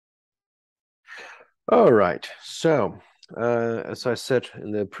All right. So, as I said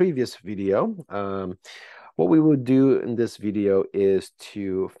in the previous video, what we will do in this video is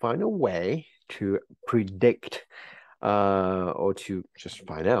to find a way to predict or to just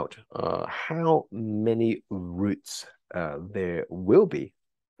find out how many roots there will be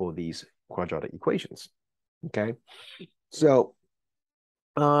for these quadratic equations. Okay. So,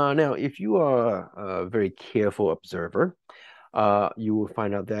 now if you are a very careful observer, you will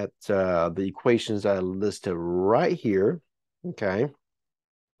find out that the equations that are listed right here, okay,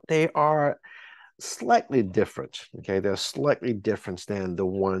 they are slightly different. Okay, they're slightly different than the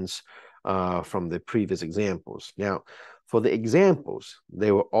ones from the previous examples. Now, for the examples,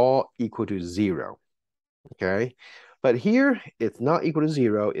 they were all equal to 0. Okay, but here it's not equal to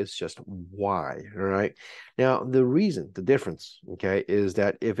 0, it's just y. All right, now the reason, the difference, okay, is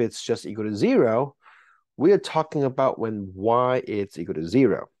that if it's just equal to 0, we are talking about when y is equal to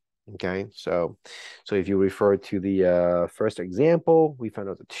 0. Okay, so if you refer to the first example, we found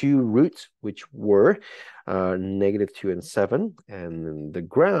out the two roots, which were -2 and 7, and the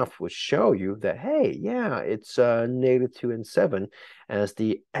graph will show you that, hey, yeah, it's -2 and 7 as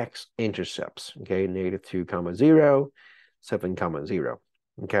the x-intercepts. Okay, -2 comma 0, 7 comma 0.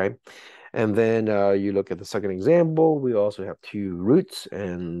 Okay, and then you look at the second example, we also have two roots,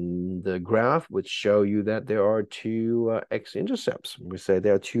 and the graph would show you that there are two x-intercepts. We say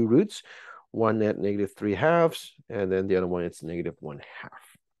there are two roots, one at -3/2, and then the other one is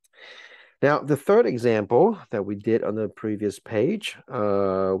 -1/2. Now, the third example that we did on the previous page,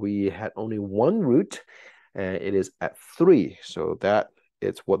 we had only one root, and it is at 3. So that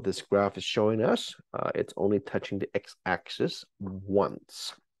is what this graph is showing us. It's only touching the x-axis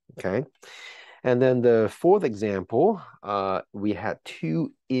once. Okay. And then the fourth example, we had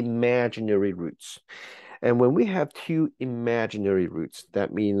two imaginary roots. And when we have two imaginary roots,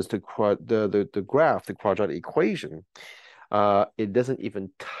 that means the graph, the quadratic equation, it doesn't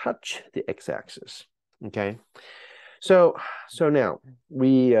even touch the x-axis. Okay. So now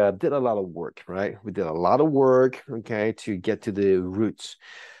we did a lot of work, right? We did a lot of work, okay, to get to the roots.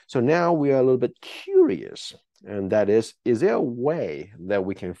 So now we are a little bit curious, and that is there a way that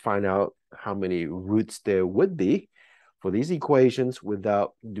we can find out how many roots there would be for these equations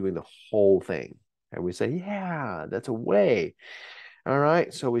without doing the whole thing? And we say, yeah, that's a way. All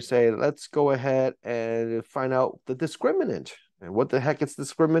right, so we say, let's go ahead and find out the discriminant. And what the heck is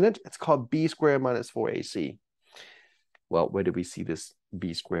discriminant? It's called b squared minus 4ac. Well, where do we see this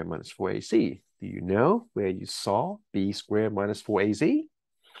b squared minus 4ac? Do you know where you saw b squared minus 4ac?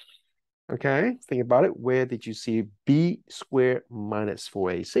 Okay, think about it. Where did you see b squared minus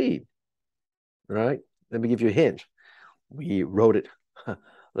 4ac? All right, let me give you a hint. We wrote it a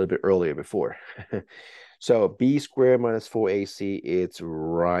little bit earlier before. So b squared minus 4ac, it's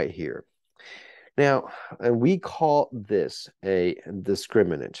right here. Now, and we call this a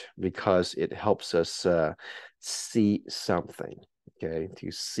discriminant because it helps us see something, okay?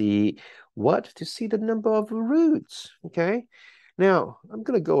 To see what? To see the number of roots, okay? Now, I'm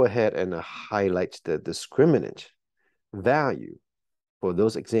going to go ahead and highlight the discriminant value for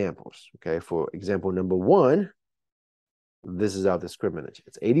those examples, okay? For example number 1, this is our discriminant.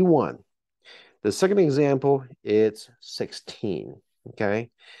 It's 81. The second example, it's 16,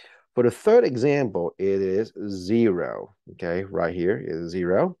 okay? For the third example, it is 0, okay? Right here is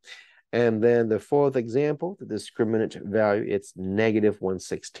 0. And then the fourth example, the discriminant value, it's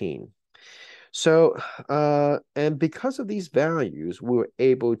 -116. So, and because of these values, we were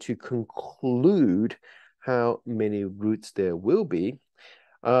able to conclude how many roots there will be.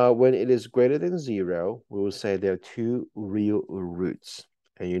 When it is greater than 0, we will say there are two real roots.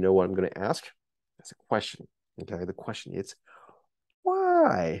 And you know what I'm going to ask? That's a question, okay? The question is,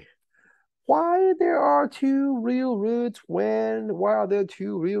 why? Why there are two real roots when, why are there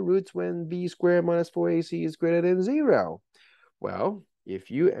two real roots when b squared minus 4ac is greater than 0? Well, if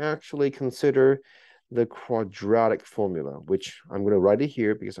you actually consider the quadratic formula, which I'm going to write it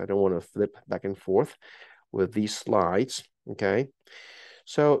here because I don't want to flip back and forth with these slides, okay?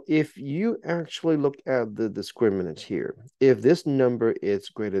 So if you actually look at the discriminant here, if this number is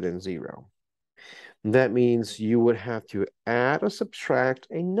greater than 0, that means you would have to add or subtract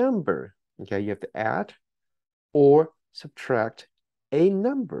a number. Okay, you have to add or subtract a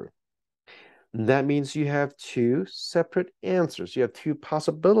number. That means you have two separate answers. You have two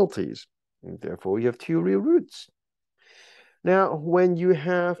possibilities. And therefore, you have two real roots. Now, when you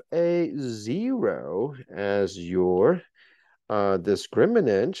have a 0 as your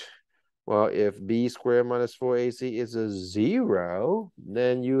discriminant, well, if b squared minus 4ac is a 0,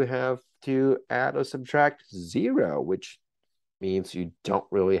 then you have to add or subtract 0, which means you don't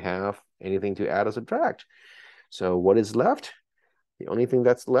really have anything to add or subtract. So what is left? The only thing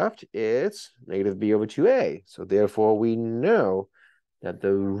that's left is negative b over 2a. So therefore, we know that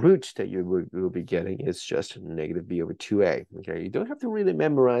the root that you will be getting is just negative b over 2a. Okay, you don't have to really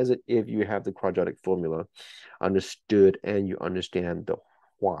memorize it if you have the quadratic formula understood and you understand the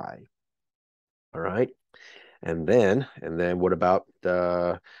why. All right, and then what about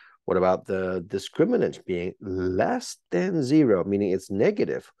the discriminant being less than 0, meaning it's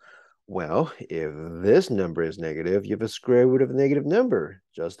negative? Well, if this number is negative, you have a square root of a negative number,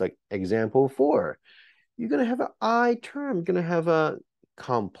 just like example 4. You're going to have an I term, you're going to have a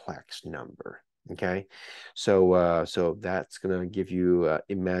complex number, okay? So that's going to give you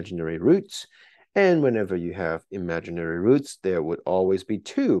imaginary roots. And whenever you have imaginary roots, there would always be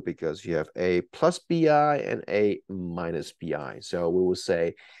 2 because you have a plus bi and a minus bi. So we will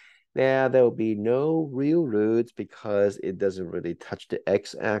say, yeah, there will be no real roots because it doesn't really touch the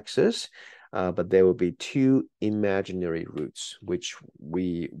x-axis, but there will be 2 imaginary roots, which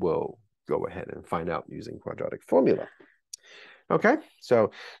we will go ahead and find out using quadratic formula. Okay,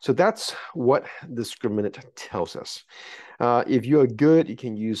 so that's what discriminant tells us. If you're good, you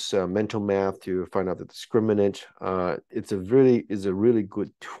can use mental math to find out the discriminant. It's a really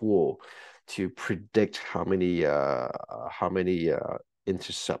good tool to predict how many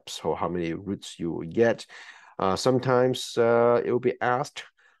intercepts or how many roots you will get. Sometimes it will be asked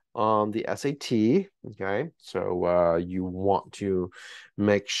on the SAT. Okay, so you want to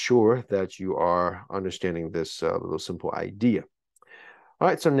make sure that you are understanding this little simple idea. All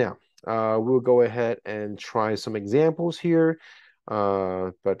right, so now we'll go ahead and try some examples here.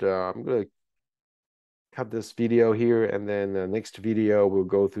 But I'm going to cut this video here, and then the next video we'll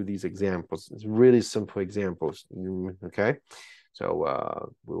go through these examples. It's really simple examples, okay?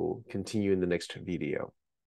 So we'll continue in the next video.